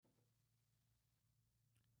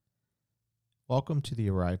Welcome to the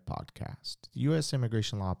Arrive Podcast, the U.S.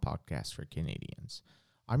 Immigration Law Podcast for Canadians.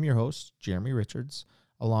 I'm your host, Jeremy Richards,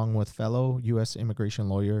 along with fellow U.S. immigration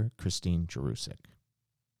lawyer, Christine Jerusik.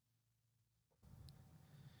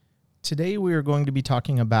 Today we are going to be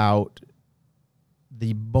talking about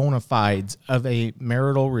the bona fides of a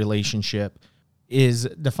marital relationship is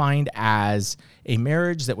defined as a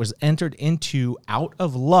marriage that was entered into out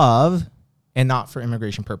of love and not for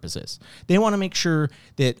immigration purposes. They want to make sure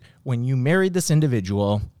that when you married this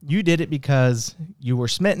individual, you did it because you were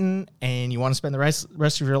smitten and you want to spend the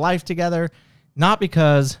rest of your life together, not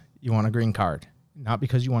because you want a green card, not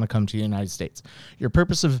because you want to come to the United States. Your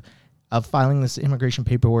purpose of filing this immigration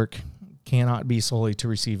paperwork cannot be solely to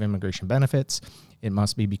receive immigration benefits. It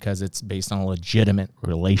must be because it's based on a legitimate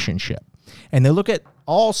relationship. And they look at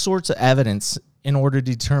all sorts of evidence in order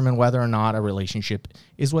to determine whether or not a relationship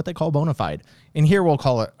is what they call bona fide. And here we'll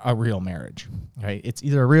call it a real marriage, right? It's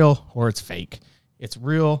either real or it's fake. It's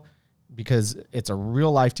real because it's a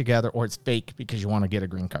real life together, or it's fake because you want to get a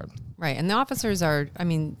green card. Right. And the officers are,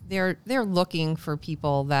 they're looking for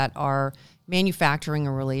people that are manufacturing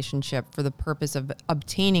a relationship for the purpose of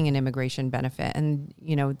obtaining an immigration benefit. And,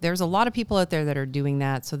 there's a lot of people out there that are doing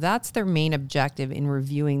that. So that's their main objective in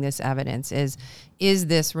reviewing this evidence is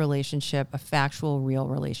this relationship a factual, real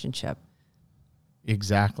relationship?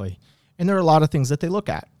 Exactly. And there are a lot of things that they look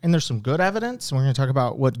at. And there's some good evidence. And we're going to talk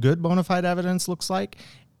about what good bona fide evidence looks like.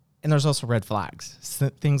 And there's also red flags,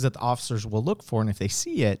 things that the officers will look for. And if they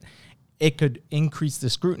see it, it could increase the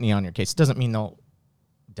scrutiny on your case. It doesn't mean they'll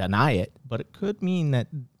deny it, but it could mean that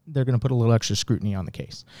they're going to put a little extra scrutiny on the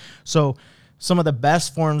case. So some of the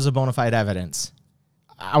best forms of bona fide evidence,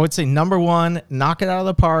 I would say number one, knock it out of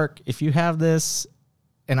the park. If you have this,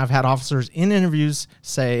 and I've had officers in interviews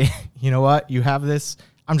say, you know what, you have this,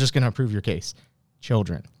 I'm just going to approve your case.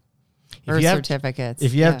 Children. Birth certificates.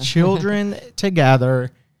 If you have children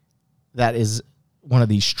together, that is one of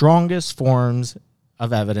the strongest forms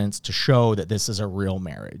of evidence to show that this is a real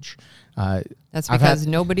marriage. That's because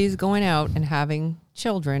nobody's going out and having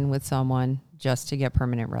children with someone just to get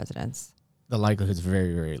permanent residence. The likelihood is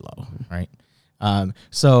very, very low, right? And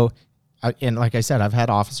like I said, I've had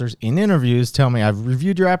officers in interviews tell me, I've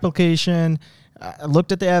reviewed your application,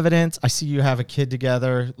 looked at the evidence, I see you have a kid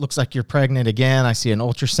together, looks like you're pregnant again, I see an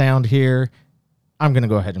ultrasound here, I'm going to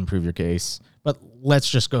go ahead and prove your case. But let's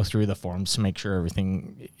just go through the forms to make sure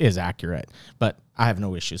everything is accurate. But I have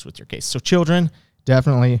no issues with your case. So children,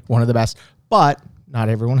 definitely one of the best. But not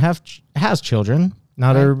everyone has children.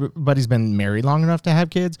 Not everybody's been married long enough to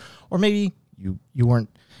have kids. Or maybe you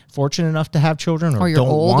weren't fortunate enough to have children, or don't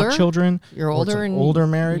want children. You're older and older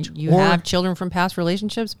marriage. You have children from past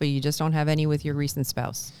relationships, but you just don't have any with your recent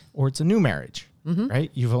spouse. Or it's a new marriage,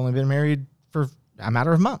 right? You've only been married for a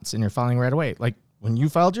matter of months and you're filing right away. Like, when you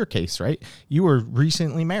filed your case, right, you were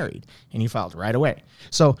recently married and you filed right away.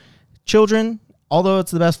 So children, although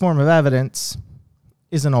it's the best form of evidence,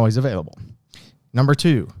 isn't always available. Number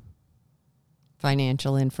two.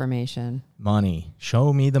 Financial information. Money.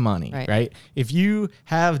 Show me the money, right? If you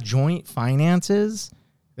have joint finances,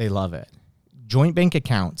 they love it. Joint bank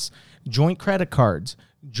accounts, joint credit cards,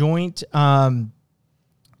 joint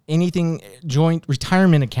joint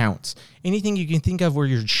retirement accounts, anything you can think of where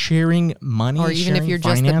you're sharing money, or even if you're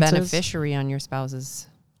finances, just the beneficiary on your spouse's,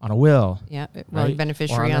 on a will, right?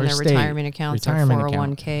 Beneficiary on their retirement accounts, or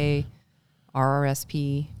 401k,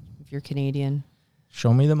 RRSP if you're Canadian.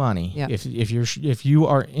 Show me the money. Yep. If you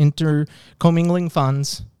are intercommingling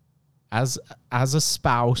funds as a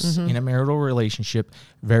spouse in a marital relationship,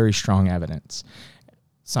 very strong evidence.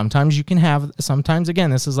 Sometimes you can have. Sometimes, again,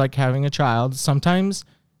 this is like having a child. Sometimes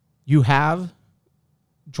you have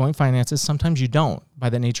joint finances, sometimes you don't,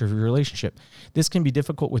 by the nature of your relationship. This can be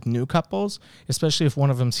difficult with new couples, especially if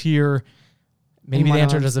one of them's here. Maybe they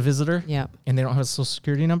entered as a visitor, and they don't have a social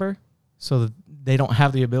security number, so they don't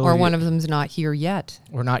have the ability. Or one of them's not here yet.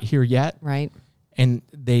 Right. And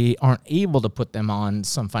they aren't able to put them on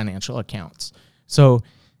some financial accounts. So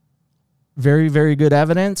very, very good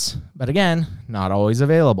evidence, but again, not always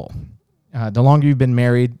available. The longer you've been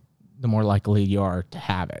married, the more likely you are to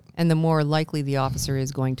have it. And the more likely the officer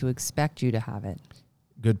is going to expect you to have it.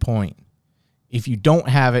 Good point. If you don't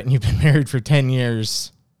have it and you've been married for 10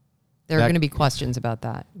 years... There are going to be questions about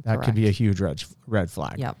that. That could be a huge red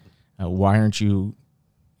flag. Yep. Why aren't you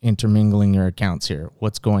intermingling your accounts here?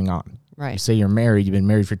 What's going on? Right. You say you're married, you've been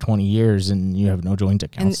married for 20 years, and you have no joint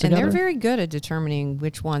accounts together. And they're very good at determining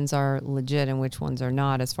which ones are legit and which ones are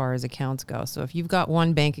not as far as accounts go. So if you've got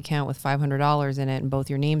one bank account with $500 in it and both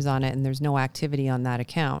your names on it and there's no activity on that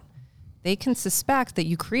account, they can suspect that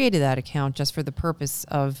you created that account just for the purpose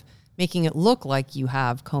of making it look like you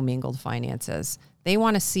have commingled finances. They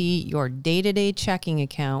want to see your day-to-day checking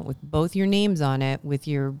account with both your names on it, with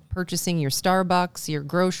your purchasing your Starbucks, your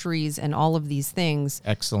groceries, and all of these things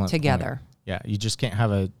together. Point. Yeah, you just can't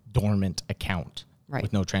have a dormant account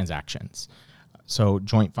with no transactions. So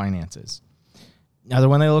joint finances. Another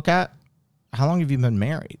one they look at, how long have you been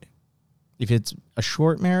married? If it's a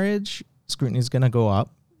short marriage, scrutiny is going to go up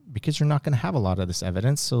because you're not going to have a lot of this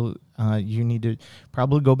evidence. So you need to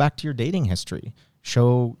probably go back to your dating history.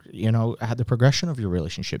 Show, the progression of your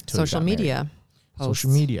relationship to social media.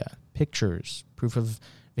 Social media, pictures, proof of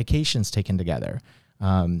vacations taken together,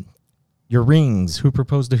 your rings, who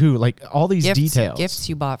proposed to who, like all these details. Gifts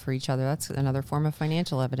you bought for each other. That's another form of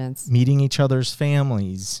financial evidence. Meeting each other's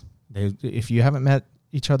families. If you haven't met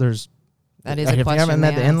each other's, that is a question. If you haven't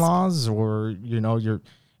met the in-laws, or you're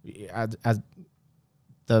as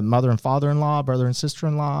the mother and father-in-law, brother and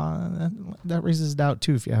sister-in-law, that raises doubt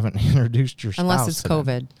too if you haven't introduced your spouse. Unless it's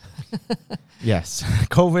COVID. Yes,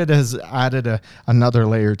 COVID has added another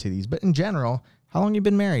layer to these. But in general, how long have you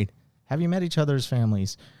been married? Have you met each other's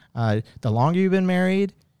families? The longer you've been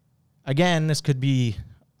married, again, this could be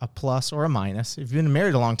a plus or a minus. If you've been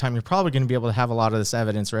married a long time, you're probably going to be able to have a lot of this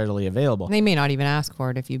evidence readily available. They may not even ask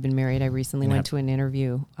for it if you've been married. I recently went to an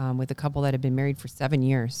interview with a couple that had been married for 7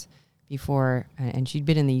 years before, and she'd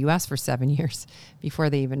been in the U.S. for 7 years before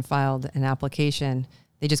they even filed an application.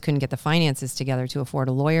 They just couldn't get the finances together to afford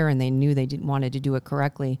a lawyer, and they knew they wanted to do it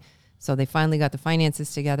correctly. So they finally got the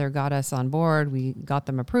finances together, got us on board. We got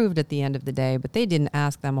them approved at the end of the day, but they didn't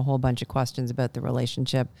ask them a whole bunch of questions about the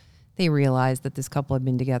relationship. They realized that this couple had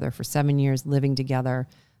been together for 7 years, living together,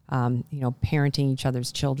 parenting each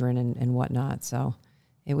other's children and whatnot. So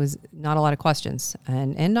it was not a lot of questions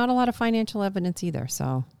and not a lot of financial evidence either.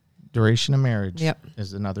 So duration of marriage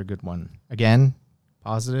is another good one. Again,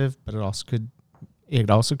 positive, but it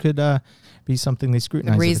also could be something they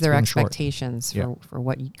scrutinize. Raise their expectations for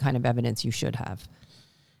what kind of evidence you should have.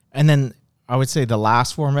 And then I would say the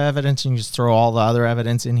last form of evidence, and you just throw all the other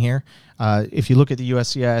evidence in here. If you look at the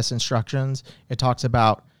USCIS instructions, it talks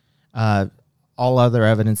about all other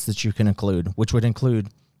evidence that you can include, which would include,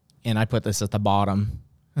 and I put this at the bottom,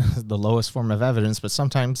 the lowest form of evidence, but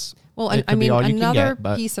sometimes another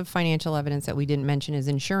piece of financial evidence that we didn't mention is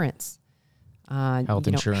insurance. Health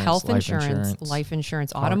insurance, life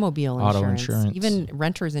insurance, automobile insurance, even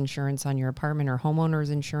renter's insurance on your apartment or homeowner's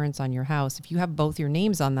insurance on your house. If you have both your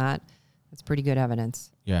names on that, that's pretty good evidence.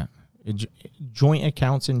 Yeah. Joint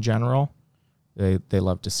accounts in general, they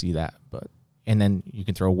love to see that. And then you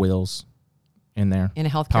can throw wills in there. And a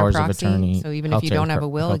healthcare powers proxy. Of attorney. So even if you don't have a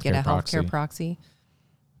will, get a healthcare proxy.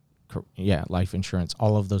 Yeah, life insurance.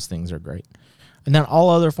 All of those things are great. And then all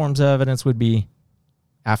other forms of evidence would be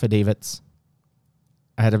affidavits.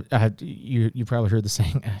 You probably heard the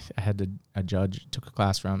saying. I had a judge took a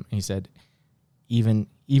class from, and he said, even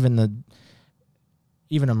a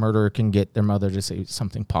murderer can get their mother to say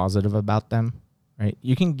something positive about them, right?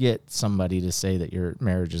 You can get somebody to say that your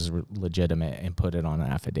marriage is legitimate and put it on an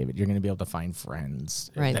affidavit. You're going to be able to find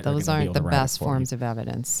friends. Right. Those aren't the best forms of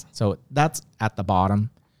evidence. So that's at the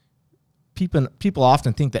bottom. People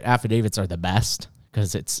often think that affidavits are the best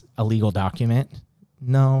because it's a legal document.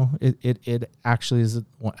 No, it actually is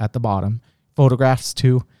at the bottom. Photographs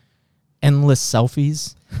too. Endless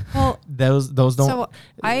selfies. Well, those don't. So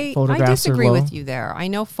I disagree with you there. I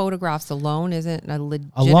know photographs alone isn't a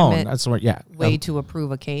legitimate way to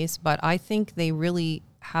approve a case, but I think they really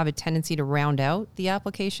have a tendency to round out the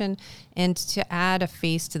application and to add a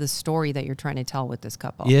face to the story that you're trying to tell with this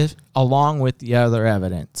couple. If along with the other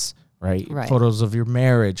evidence, right? Photos of your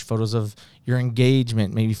marriage, photos of your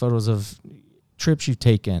engagement, maybe photos of trips you've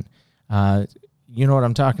taken. You know what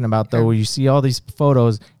I'm talking about, though. Where you see all these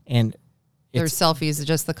photos and there's selfies,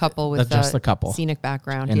 just the couple with just the couple scenic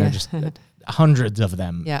background, and they're just hundreds of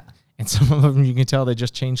them. Yeah, and some of them you can tell they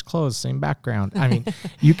just changed clothes, same background. I mean,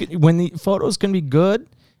 when the photos can be good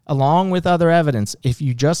along with other evidence. If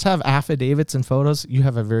you just have affidavits and photos, you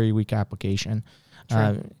have a very weak application.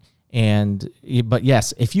 But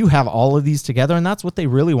yes, if you have all of these together, and that's what they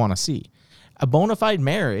really want to see, a bona fide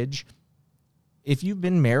marriage. If you've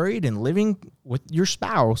been married and living with your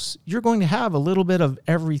spouse, you're going to have a little bit of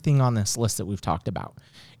everything on this list that we've talked about.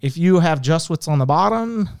 If you have just what's on the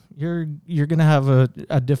bottom, you're going to have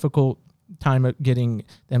a difficult time of getting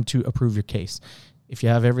them to approve your case. If you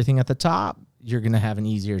have everything at the top, you're going to have an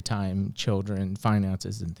easier time, children,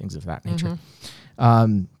 finances, and things of that nature.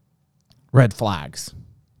 Red flags.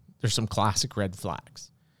 There's some classic red flags.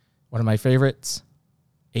 One of my favorites,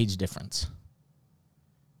 age difference.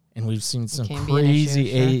 And we've seen some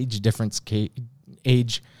crazy age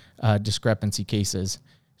discrepancy cases.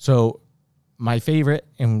 So my favorite,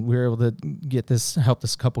 and we were able to help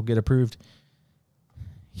this couple get approved.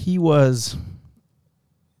 There's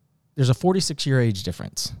a 46-year age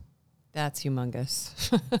difference. That's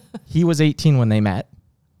humongous. He was 18 when they met.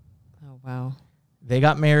 Oh, wow. They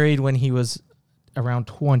got married when he was around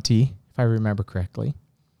 20, if I remember correctly.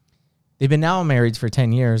 They've been now married for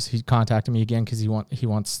 10 years. He contacted me again because he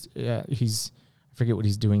wants, I forget what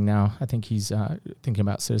he's doing now. I think he's thinking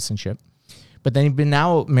about citizenship. But they've been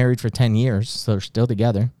now married for 10 years, so they're still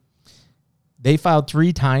together. They filed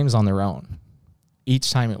 3 times on their own.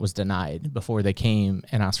 Each time it was denied before they came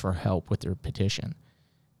and asked for help with their petition.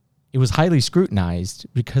 It was highly scrutinized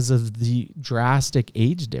because of the drastic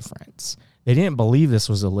age difference. They didn't believe this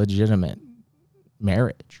was a legitimate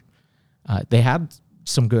marriage. They had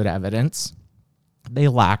some good evidence. They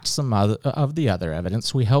lacked some of the other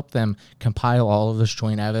evidence. We helped them compile all of this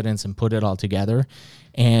joint evidence and put it all together.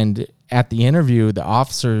 And at the interview, the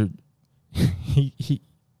officer, he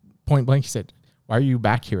point blank, he said, "Why are you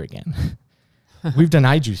back here again? We've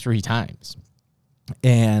denied you 3 times."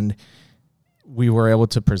 And we were able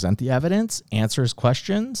to present the evidence, answer his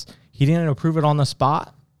questions. He didn't approve it on the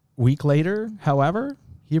spot. Week later, however,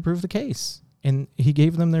 he approved the case, and he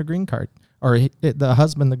gave them their green card, or the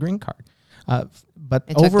husband the green card. But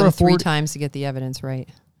it took them 3 times to get the evidence right.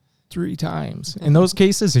 3 times. In those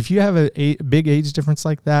cases, if you have a big age difference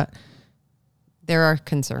like that, there are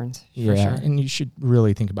concerns. Yeah, for sure. And you should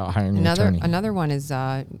really think about hiring an attorney. Another one is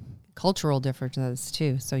cultural differences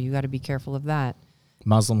too. So you got to be careful of that.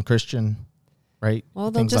 Muslim, Christian, right? Well,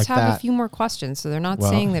 they'll Things just like have that. a few more questions. So they're not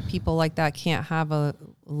saying that people like that can't have a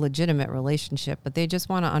legitimate relationship, but they just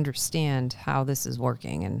want to understand how this is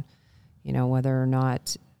working and, whether or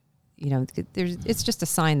not, it's just a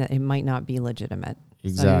sign that it might not be legitimate.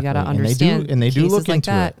 Exactly. So you got to understand. And they do look like into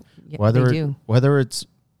that. it.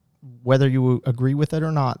 Whether you agree with it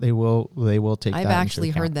or not, they will take that I've into actually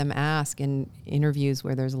account. heard them ask in interviews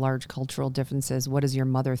where there's large cultural differences, what does your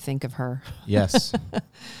mother think of her? Yes.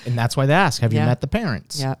 And that's why they ask, have you met the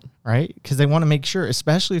parents? Yeah. Right? Because they want to make sure,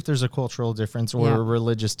 especially if there's a cultural difference or a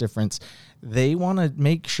religious difference, they want to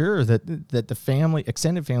make sure that the family,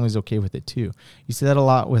 extended family, is okay with it too. You see that a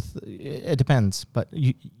lot with, it depends, but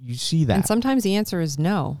you see that. And sometimes the answer is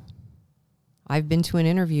no. I've been to an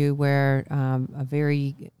interview where a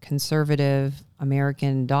very conservative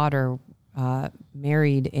American daughter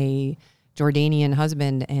married a Jordanian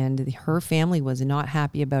husband, and her family was not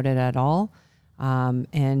happy about it at all.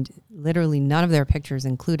 And literally none of their pictures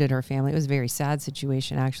included her family. It was a very sad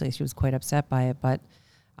situation, actually. She was quite upset by it, but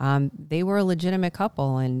they were a legitimate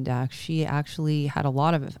couple, and she actually had a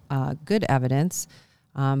lot of good evidence,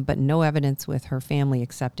 but no evidence with her family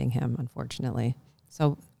accepting him, unfortunately.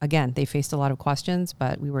 So again, they faced a lot of questions,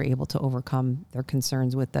 but we were able to overcome their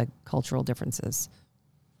concerns with the cultural differences.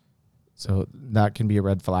 So that can be a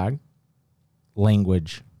red flag.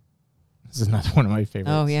 Language. This is another one of my favorites.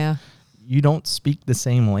 Oh, yeah. You don't speak the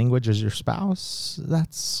same language as your spouse.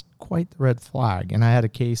 That's quite the red flag. And I had a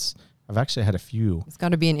case, I've actually had a few. It's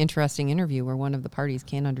got to be an interesting interview where one of the parties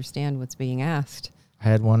can't understand what's being asked. I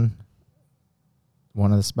had one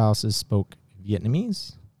of the spouses spoke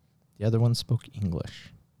Vietnamese. The other one spoke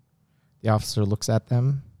English. The officer looks at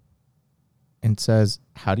them and says,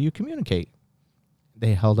 "How do you communicate?"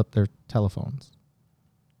 They held up their telephones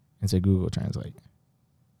and said, "Google Translate."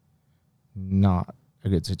 Not a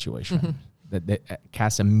good situation. That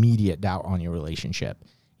casts immediate doubt on your relationship.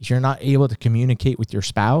 If you're not able to communicate with your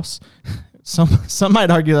spouse, some might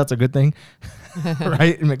argue that's a good thing,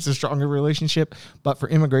 right? It makes a stronger relationship. But for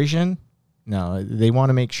immigration, no, they want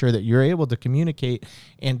to make sure that you're able to communicate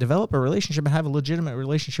and develop a relationship and have a legitimate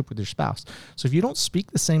relationship with your spouse. So if you don't speak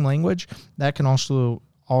the same language, that can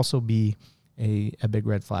also be a big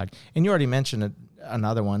red flag. And you already mentioned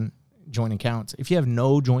another one, joint accounts. If you have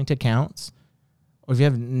no joint accounts, or if you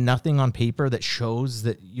have nothing on paper that shows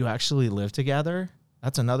that you actually live together,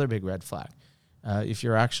 that's another big red flag. If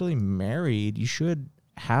you're actually married, you should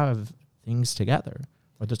have things together.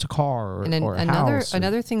 Whether it's a car or a house.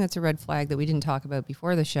 Another thing that's a red flag that we didn't talk about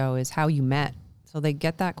before the show is how you met. So they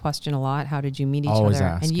get that question a lot. How did you meet each Always other?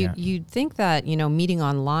 ask, and yeah. you'd think that, meeting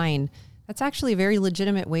online, that's actually a very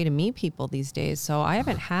legitimate way to meet people these days. So I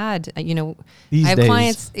haven't had, These I have days,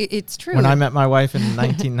 clients, it's true. When I met my wife in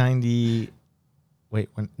 1998, When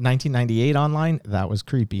 1998 online, that was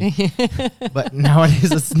creepy. But nowadays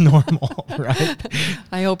it's normal, right?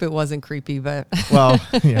 I hope it wasn't creepy, but Well,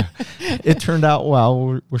 yeah, it turned out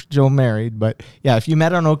well. We're still married, but yeah, if you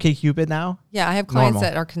met on OkCupid now, yeah, I have clients normal.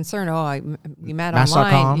 that are concerned. We met Match.com?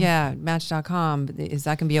 online. Yeah, Match.com. Is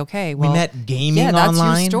that going to be okay? we met gaming yeah, that's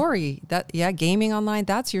online. your story. Gaming online.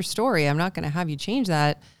 That's your story. I'm not going to have you change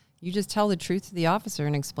that. You just tell the truth to the officer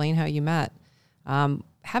and explain how you met.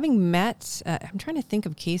 Having met, I'm trying to think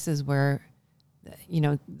of cases where,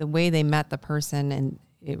 the way they met the person and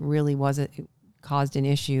it really it caused an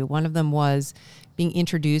issue. One of them was being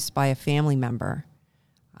introduced by a family member.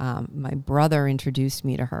 My brother introduced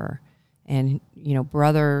me to her, and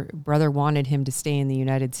brother wanted him to stay in the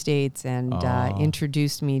United States and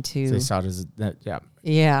introduced me to. So they saw it as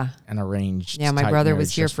an arranged. Yeah, my type brother marriage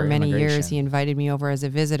was here just for many years. immigration. He invited me over as a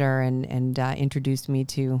visitor and introduced me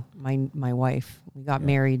to my wife. We got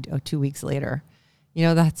married 2 weeks later.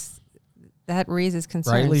 That raises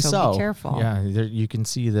concern. Rightly so. Be careful. Yeah, you can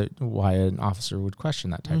see that why an officer would question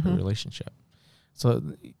that type of relationship. So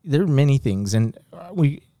there are many things, and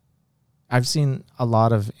I've seen a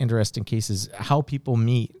lot of interesting cases. How people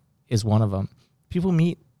meet is one of them. People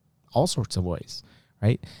meet all sorts of ways,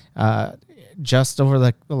 right? Just over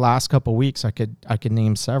the last couple of weeks, I could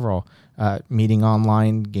name several. Meeting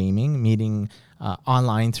online gaming, meeting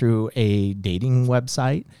online through a dating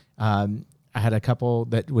website. I had a couple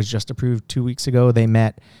that was just approved 2 weeks ago. They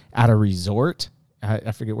met at a resort.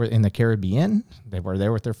 I forget where, in the Caribbean. They were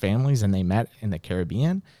there with their families and they met in the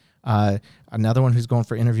Caribbean. Another one who's going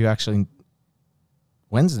for interview actually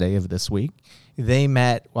Wednesday of this week. They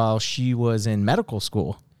met while she was in medical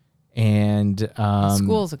school. And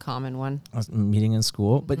school's a common one. Meeting in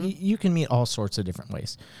school, but you can meet all sorts of different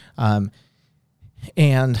ways.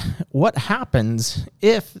 And what happens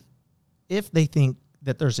if they think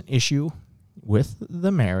that there's an issue with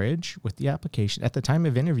the marriage, with the application, at the time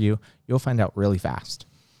of interview, you'll find out really fast.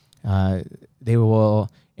 They will,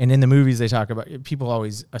 and in the movies they talk about, people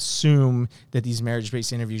always assume that these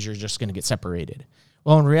marriage-based interviews are just going to get separated.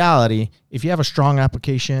 Well, in reality, if you have a strong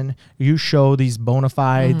application, you show these bona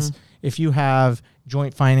fides, if you have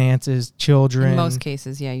joint finances, children. In most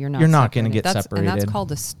cases, yeah, you're not going to get separated. And that's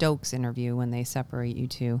called a Stokes interview when they separate you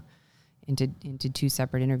two into two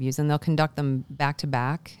separate interviews. And they'll conduct them back to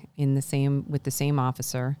back with the same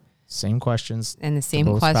officer. Same questions. And the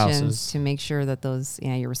same questions spouses. to make sure that those,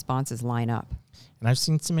 your responses line up. And I've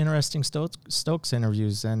seen some interesting Stokes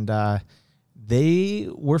interviews, and they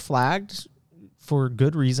were flagged for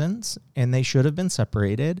good reasons, and they should have been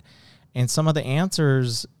separated. And some of the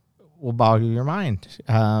answers will boggle your mind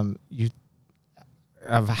of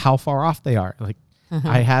how far off they are. Like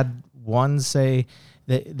I had one say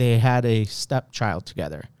that they had a stepchild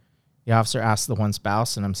together. The officer asked the one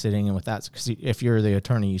spouse, and I'm sitting in with that because if you're the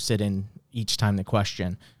attorney, you sit in each time the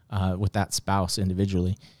question with that spouse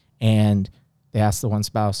individually. And they asked the one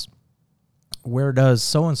spouse, "Where does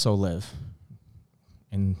so-and-so live?"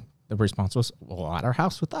 And the response was, "Well, at our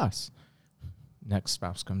house with us." Next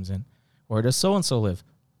spouse comes in. "Where does so-and-so live?"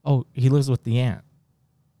 "Oh, he lives with the aunt."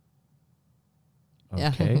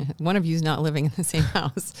 Okay. Yeah. One of you's not living in the same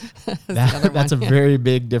house. That's a very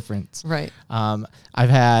big difference. Right. I've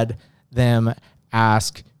had them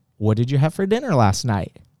ask, "What did you have for dinner last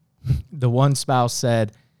night?" The one spouse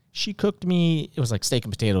said, "She cooked me," it was like steak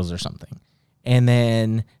and potatoes or something. And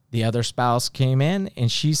then the other spouse came in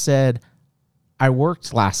and she said, "I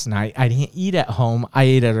worked last night. I didn't eat at home. I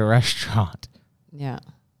ate at a restaurant." Yeah.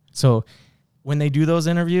 So when they do those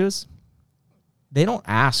interviews, they don't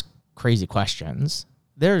ask crazy questions.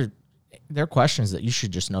 They're questions that you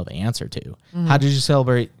should just know the answer to. How did you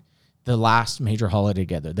celebrate the last major holiday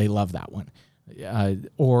together? They love that one.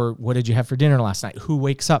 Or what did you have for dinner last night? Who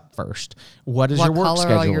wakes up first? What is your work schedule like? What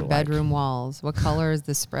color are your bedroom walls? What color is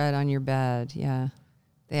the spread on your bed? Yeah.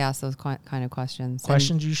 They ask those kind of questions.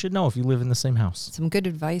 Questions you should know if you live in the same house. Some good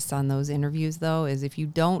advice on those interviews, though, is if you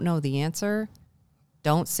don't know the answer,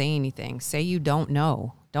 don't say anything. Say you don't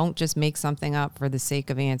know. Don't just make something up for the sake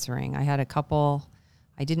of answering. I had a couple,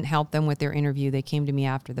 I didn't help them with their interview. They came to me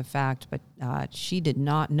after the fact, but she did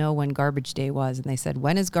not know when garbage day was. And they said,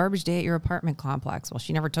 "When is garbage day at your apartment complex?" Well,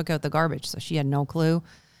 she never took out the garbage, so she had no clue.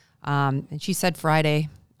 And she said Friday.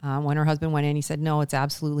 When her husband went in, he said, "No, it's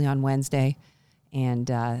absolutely on Wednesday." And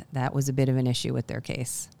that was a bit of an issue with their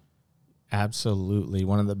case. Absolutely.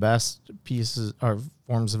 One of the best pieces or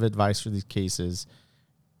forms of advice for these cases,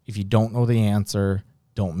 if you don't know the answer,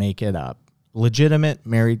 don't make it up. Legitimate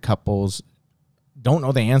married couples don't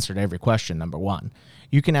know the answer to every question, number one.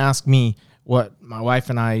 You can ask me what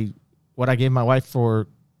I gave my wife for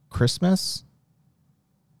Christmas.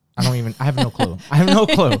 I have no clue. I have no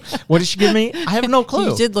clue. What did she give me? I have no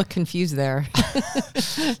clue. You did look confused there.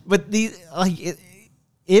 But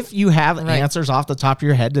if you have answers off the top of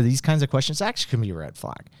your head to these kinds of questions, it actually can be a red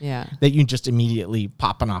flag. Yeah. That you just immediately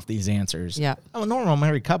popping off these answers. Yeah. A normal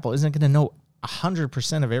married couple isn't going to know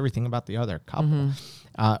 100% of everything about the other couple.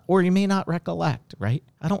 Or you may not recollect, right?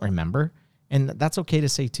 I don't remember. And that's okay to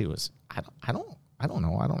say too, is I don't know. I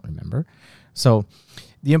don't remember. So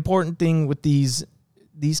the important thing with these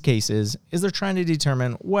cases is they're trying to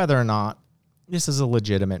determine whether or not this is a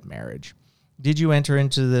legitimate marriage. Did you enter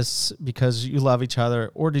into this because you love each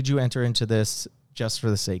other, or did you enter into this just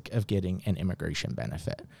for the sake of getting an immigration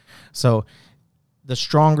benefit? So the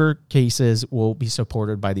stronger cases will be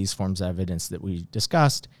supported by these forms of evidence that we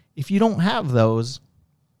discussed. If you don't have those,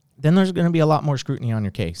 then there's going to be a lot more scrutiny on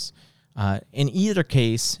your case. In either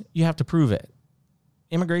case, you have to prove it.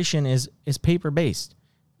 Immigration is paper-based.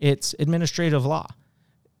 It's administrative law.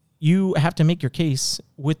 You have to make your case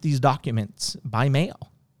with these documents by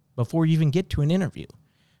mail before you even get to an interview.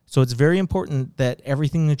 So it's very important that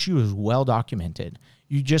everything that you do is well documented.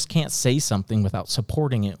 You just can't say something without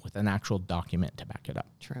supporting it with an actual document to back it up.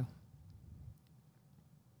 True.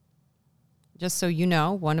 Just so you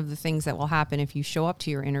know, one of the things that will happen if you show up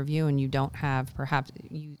to your interview and you don't have, perhaps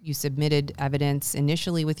you submitted evidence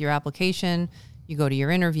initially with your application, you go to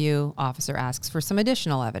your interview, officer asks for some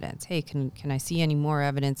additional evidence. Hey, can I see any more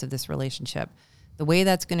evidence of this relationship? The way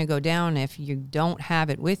that's going to go down if you don't have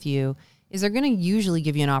it with you is they're going to usually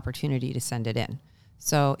give you an opportunity to send it in.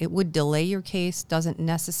 So it would delay your case, doesn't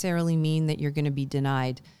necessarily mean that you're going to be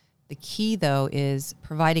denied. The key, though, is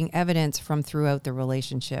providing evidence from throughout the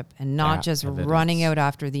relationship and not just running out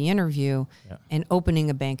after the interview and opening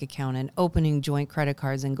a bank account and opening joint credit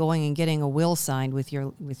cards and going and getting a will signed with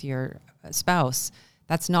your spouse.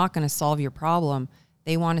 That's not going to solve your problem.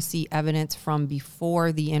 They want to see evidence from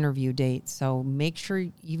before the interview date. So make sure,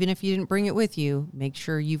 even if you didn't bring it with you, make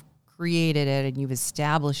sure you've created it and you've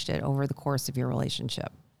established it over the course of your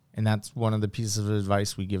relationship. And that's one of the pieces of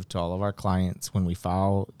advice we give to all of our clients when we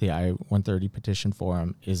file the I-130 petition for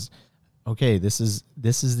them is, okay, this is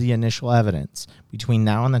the initial evidence. Between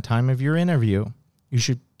now and the time of your interview, you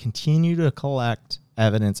should continue to collect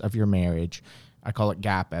evidence of your marriage. I call it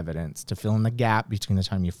gap evidence, to fill in the gap between the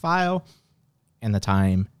time you file and the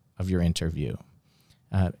time of your interview.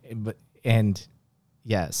 And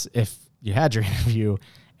yes, if you had your interview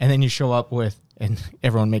and then you show up with, and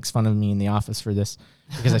everyone makes fun of me in the office for this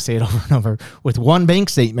because I say it over and over, with one bank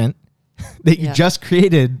statement that you just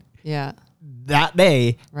created that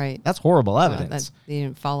day, right? That's horrible evidence. They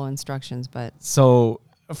didn't follow instructions, but. So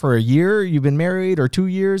for a year you've been married, or 2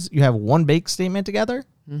 years, you have one bank statement together?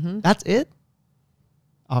 Mm-hmm. That's it?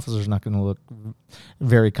 Officer's not going to look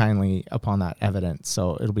very kindly upon that evidence.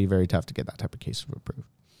 So it'll be very tough to get that type of case approved.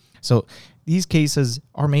 So these cases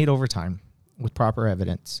are made over time with proper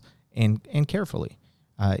evidence and carefully.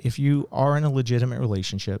 If you are in a legitimate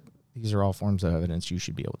relationship, these are all forms of evidence you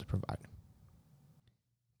should be able to provide.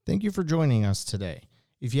 Thank you for joining us today.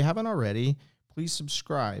 If you haven't already, please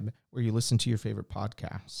subscribe where you listen to your favorite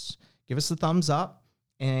podcasts. Give us a thumbs up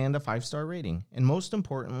and a 5-star rating. And most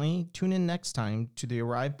importantly, tune in next time to the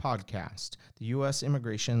Arrive Podcast, the U.S.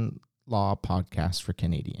 Immigration Law Podcast for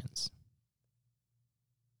Canadians.